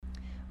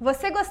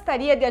Você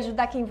gostaria de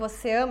ajudar quem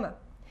você ama?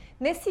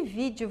 Nesse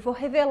vídeo vou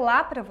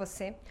revelar para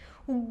você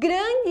o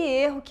grande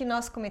erro que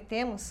nós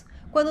cometemos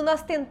quando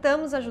nós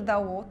tentamos ajudar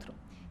o outro,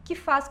 que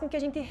faz com que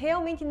a gente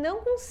realmente não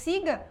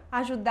consiga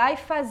ajudar e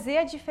fazer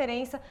a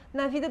diferença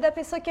na vida da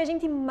pessoa que a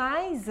gente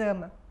mais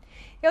ama.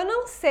 Eu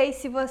não sei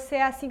se você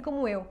é assim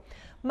como eu,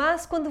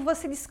 mas quando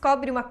você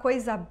descobre uma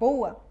coisa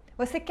boa,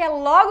 você quer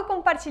logo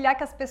compartilhar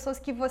com as pessoas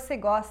que você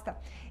gosta.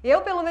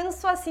 Eu, pelo menos,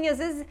 sou assim. Às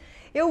vezes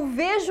eu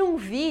vejo um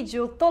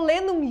vídeo, eu tô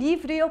lendo um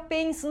livro e eu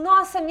penso,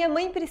 nossa, minha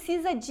mãe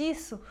precisa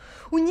disso,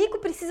 o Nico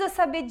precisa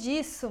saber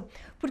disso,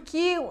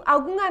 porque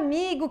algum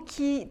amigo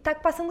que está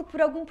passando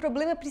por algum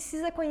problema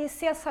precisa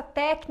conhecer essa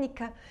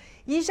técnica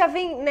e já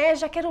vem, né,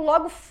 já quero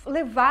logo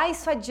levar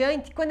isso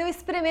adiante. Quando eu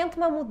experimento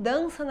uma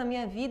mudança na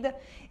minha vida,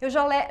 eu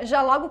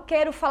já logo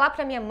quero falar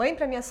para minha mãe,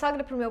 para minha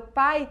sogra, para o meu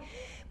pai,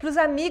 para os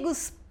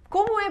amigos,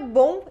 como é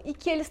bom e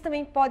que eles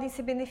também podem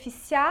se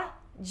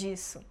beneficiar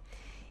disso.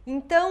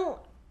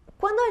 Então,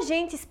 quando a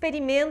gente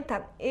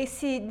experimenta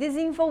esse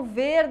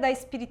desenvolver da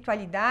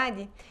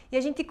espiritualidade e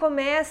a gente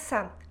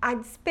começa a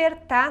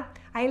despertar,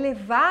 a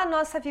elevar a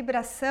nossa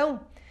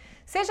vibração,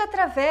 seja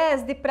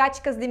através de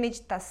práticas de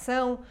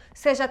meditação,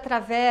 seja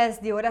através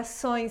de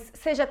orações,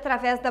 seja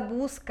através da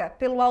busca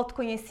pelo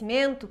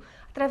autoconhecimento,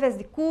 através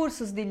de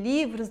cursos, de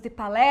livros, de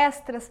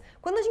palestras,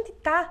 quando a gente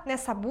está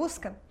nessa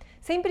busca,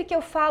 sempre que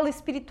eu falo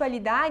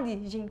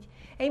espiritualidade, gente,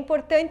 é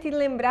importante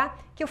lembrar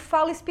que eu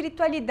falo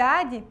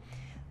espiritualidade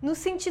no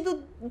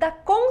sentido da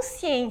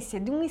consciência,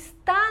 de um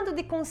estado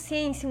de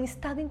consciência, um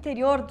estado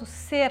interior do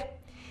ser,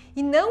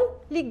 e não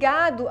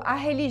ligado à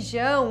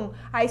religião,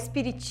 a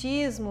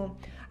espiritismo,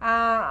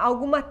 a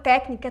alguma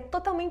técnica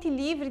totalmente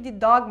livre de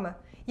dogma.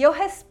 E eu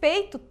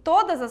respeito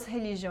todas as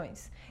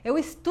religiões, eu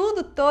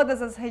estudo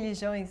todas as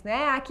religiões,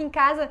 né? Aqui em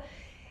casa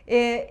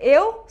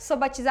eu sou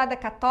batizada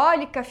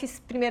católica, fiz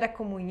primeira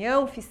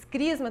comunhão, fiz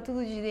crisma,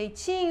 tudo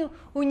direitinho.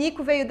 O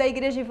Nico veio da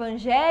igreja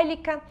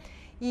evangélica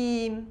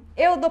e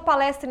eu dou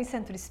palestra em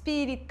centro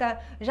espírita,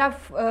 já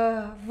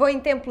vou em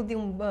templo de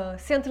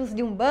centros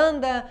de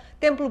umbanda,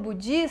 templo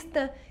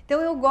budista. Então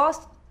eu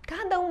gosto,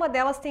 cada uma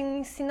delas tem um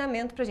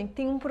ensinamento pra gente,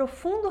 tem um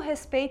profundo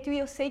respeito e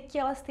eu sei que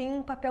elas têm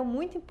um papel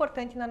muito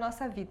importante na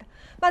nossa vida.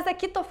 Mas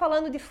aqui estou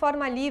falando de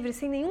forma livre,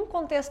 sem nenhum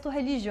contexto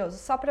religioso,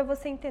 só para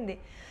você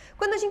entender.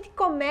 Quando a gente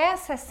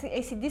começa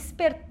esse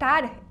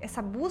despertar,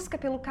 essa busca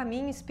pelo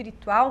caminho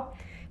espiritual,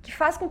 que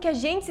faz com que a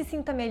gente se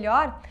sinta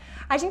melhor,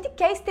 a gente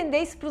quer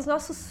estender isso para os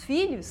nossos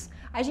filhos,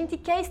 a gente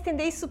quer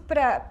estender isso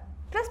para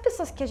as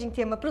pessoas que a gente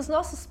ama, para os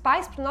nossos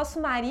pais, para o nosso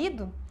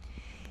marido.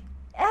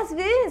 Às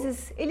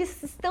vezes,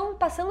 eles estão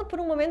passando por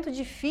um momento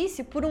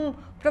difícil, por um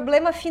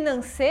problema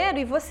financeiro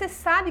e você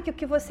sabe que o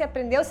que você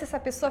aprendeu, se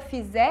essa pessoa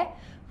fizer,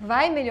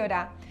 vai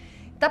melhorar.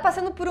 Está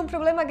passando por um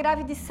problema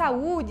grave de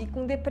saúde,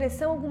 com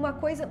depressão, alguma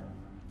coisa.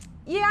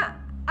 E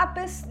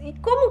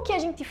como que a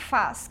gente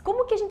faz?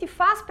 Como que a gente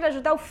faz para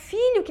ajudar o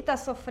filho que está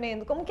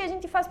sofrendo? Como que a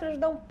gente faz para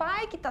ajudar um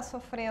pai que está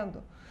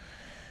sofrendo?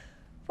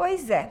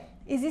 Pois é,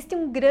 existe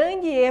um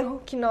grande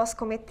erro que nós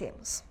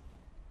cometemos.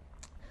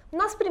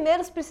 Nós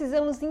primeiros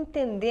precisamos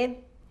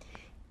entender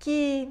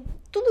que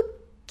tudo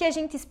que a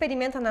gente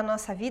experimenta na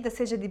nossa vida,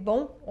 seja de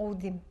bom ou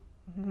de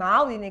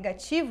mal, de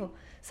negativo,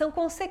 são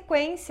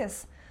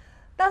consequências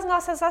das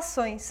nossas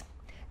ações.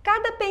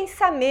 Cada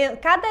pensamento,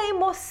 cada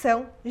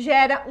emoção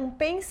gera um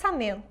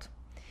pensamento.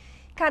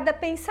 Cada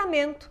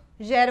pensamento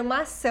gera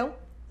uma ação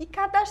e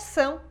cada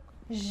ação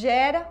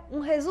gera um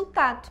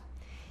resultado.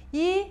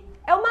 E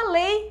é uma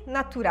lei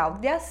natural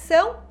de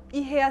ação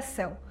e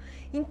reação.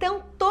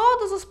 Então,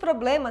 todos os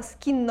problemas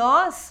que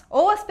nós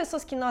ou as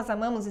pessoas que nós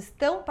amamos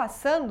estão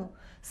passando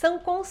são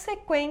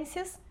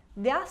consequências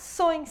de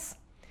ações.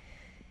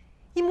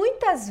 E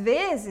muitas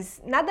vezes,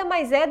 nada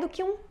mais é do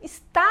que um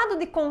estado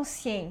de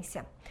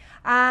consciência.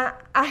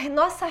 A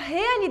nossa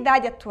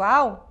realidade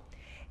atual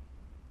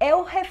é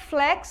o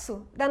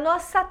reflexo da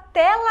nossa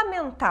tela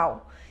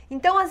mental.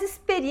 Então, as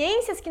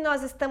experiências que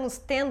nós estamos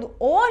tendo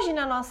hoje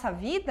na nossa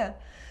vida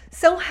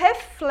são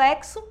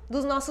reflexo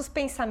dos nossos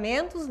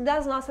pensamentos,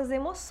 das nossas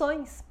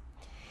emoções.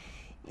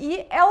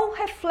 E é o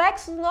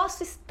reflexo do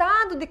nosso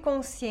estado de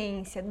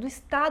consciência, do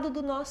estado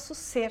do nosso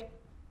ser.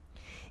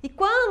 E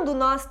quando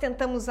nós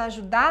tentamos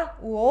ajudar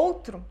o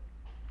outro,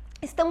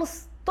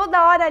 estamos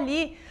toda hora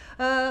ali,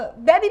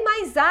 bebe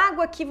mais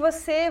água que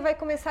você vai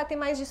começar a ter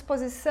mais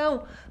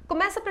disposição,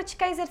 começa a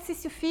praticar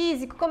exercício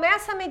físico,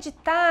 começa a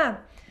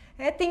meditar.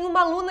 Tem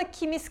uma aluna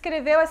que me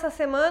escreveu essa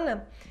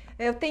semana,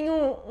 eu tenho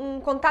um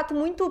contato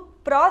muito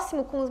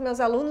próximo com os meus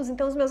alunos,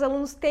 então os meus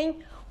alunos têm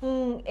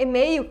um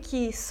e-mail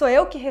que sou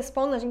eu que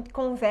respondo, a gente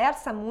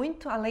conversa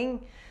muito, além,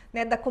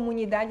 né, da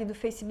comunidade do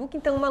Facebook.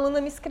 Então uma aluna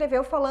me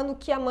escreveu falando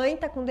que a mãe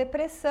está com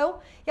depressão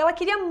e ela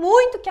queria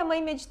muito que a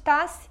mãe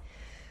meditasse,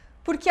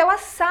 porque ela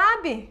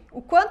sabe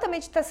o quanto a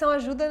meditação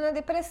ajuda na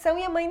depressão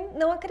e a mãe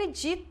não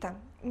acredita.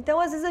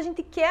 Então às vezes a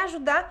gente quer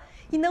ajudar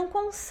e não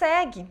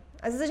consegue.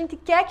 Às vezes a gente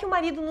quer que o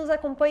marido nos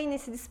acompanhe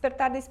nesse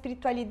despertar da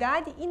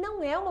espiritualidade e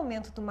não é o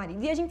momento do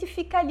marido. E a gente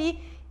fica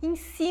ali em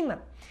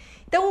cima.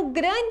 Então, o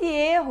grande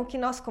erro que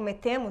nós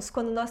cometemos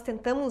quando nós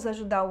tentamos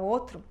ajudar o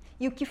outro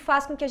e o que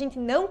faz com que a gente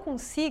não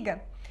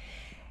consiga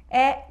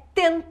é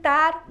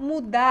tentar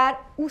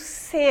mudar o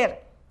ser.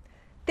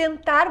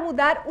 Tentar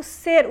mudar o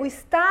ser, o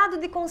estado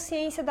de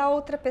consciência da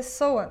outra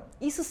pessoa.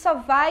 Isso só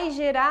vai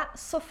gerar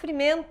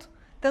sofrimento,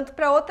 tanto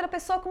para outra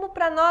pessoa como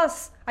para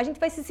nós. A gente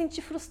vai se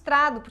sentir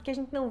frustrado porque a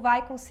gente não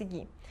vai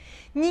conseguir.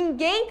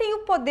 Ninguém tem o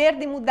poder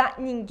de mudar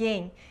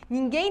ninguém.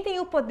 Ninguém tem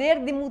o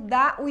poder de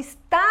mudar o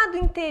estado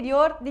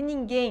interior de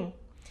ninguém.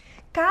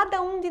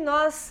 Cada um de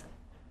nós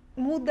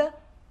muda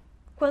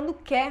quando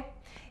quer.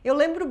 Eu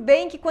lembro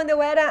bem que quando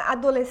eu era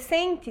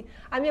adolescente,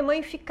 a minha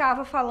mãe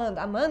ficava falando: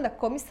 Amanda,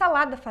 come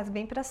salada, faz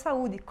bem para a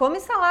saúde. Come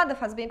salada,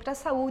 faz bem para a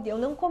saúde. Eu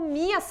não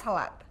comia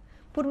salada.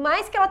 Por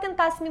mais que ela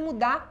tentasse me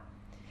mudar,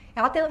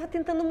 ela estava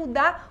tentando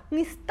mudar um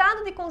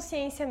estado de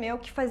consciência meu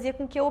que fazia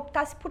com que eu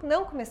optasse por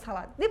não comer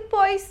salada.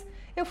 Depois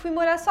eu fui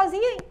morar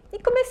sozinha e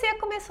comecei a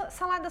comer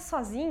salada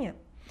sozinha.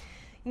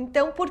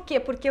 Então, por quê?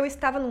 Porque eu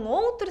estava num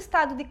outro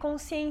estado de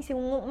consciência,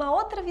 uma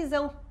outra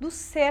visão do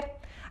ser.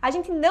 A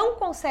gente não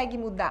consegue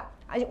mudar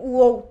o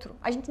outro,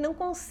 a gente não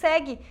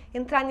consegue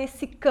entrar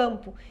nesse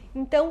campo.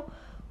 Então,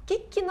 o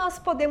que nós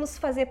podemos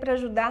fazer para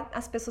ajudar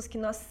as pessoas que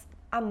nós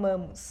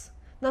amamos?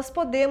 Nós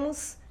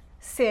podemos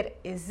ser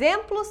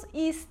exemplos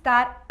e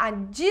estar à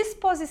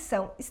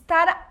disposição,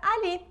 estar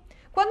ali.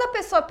 Quando a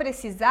pessoa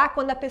precisar,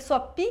 quando a pessoa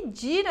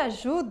pedir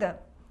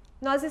ajuda,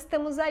 nós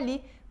estamos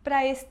ali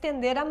para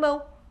estender a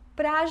mão,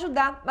 para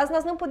ajudar. Mas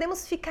nós não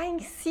podemos ficar em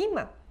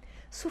cima,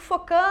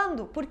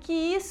 sufocando, porque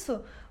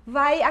isso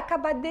vai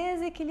acabar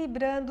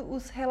desequilibrando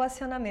os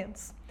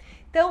relacionamentos.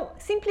 Então,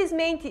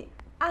 simplesmente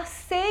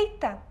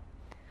aceita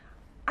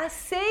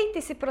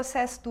esse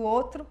processo do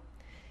outro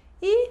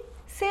e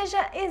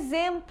seja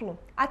exemplo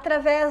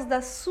através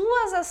das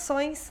suas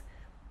ações,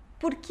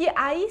 porque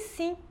aí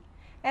sim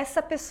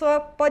essa pessoa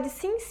pode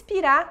se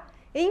inspirar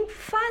em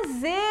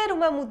fazer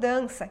uma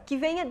mudança que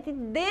venha de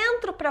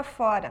dentro para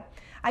fora.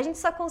 A gente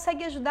só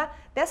consegue ajudar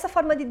dessa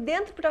forma, de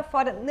dentro para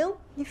fora, não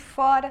de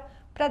fora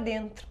para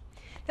dentro.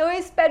 Então eu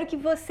espero que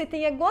você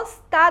tenha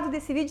gostado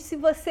desse vídeo. Se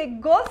você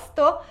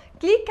gostou,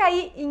 clica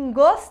aí em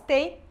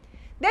gostei.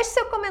 Deixe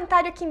seu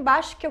comentário aqui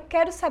embaixo que eu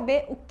quero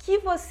saber o que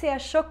você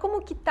achou,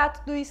 como que tá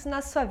tudo isso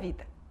na sua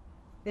vida.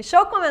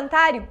 Deixou o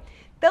comentário?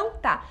 Então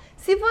tá.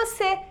 Se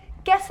você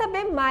quer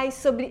saber mais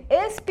sobre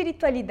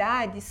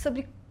espiritualidade,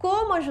 sobre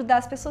como ajudar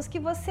as pessoas que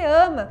você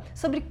ama,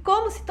 sobre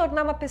como se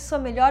tornar uma pessoa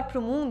melhor para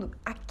o mundo,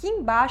 aqui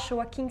embaixo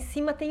ou aqui em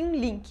cima tem um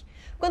link.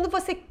 Quando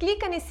você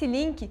clica nesse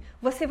link,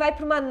 você vai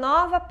para uma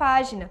nova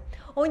página,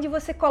 onde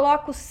você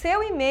coloca o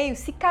seu e-mail,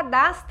 se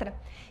cadastra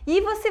e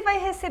você vai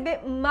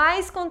receber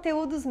mais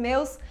conteúdos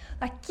meus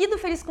aqui do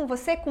Feliz com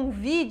Você, com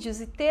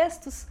vídeos e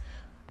textos,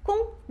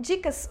 com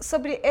dicas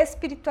sobre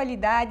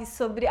espiritualidade,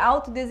 sobre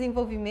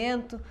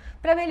autodesenvolvimento,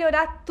 para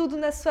melhorar tudo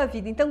na sua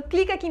vida. Então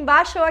clica aqui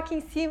embaixo ou aqui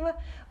em cima,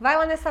 vai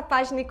lá nessa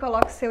página e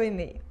coloca o seu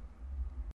e-mail.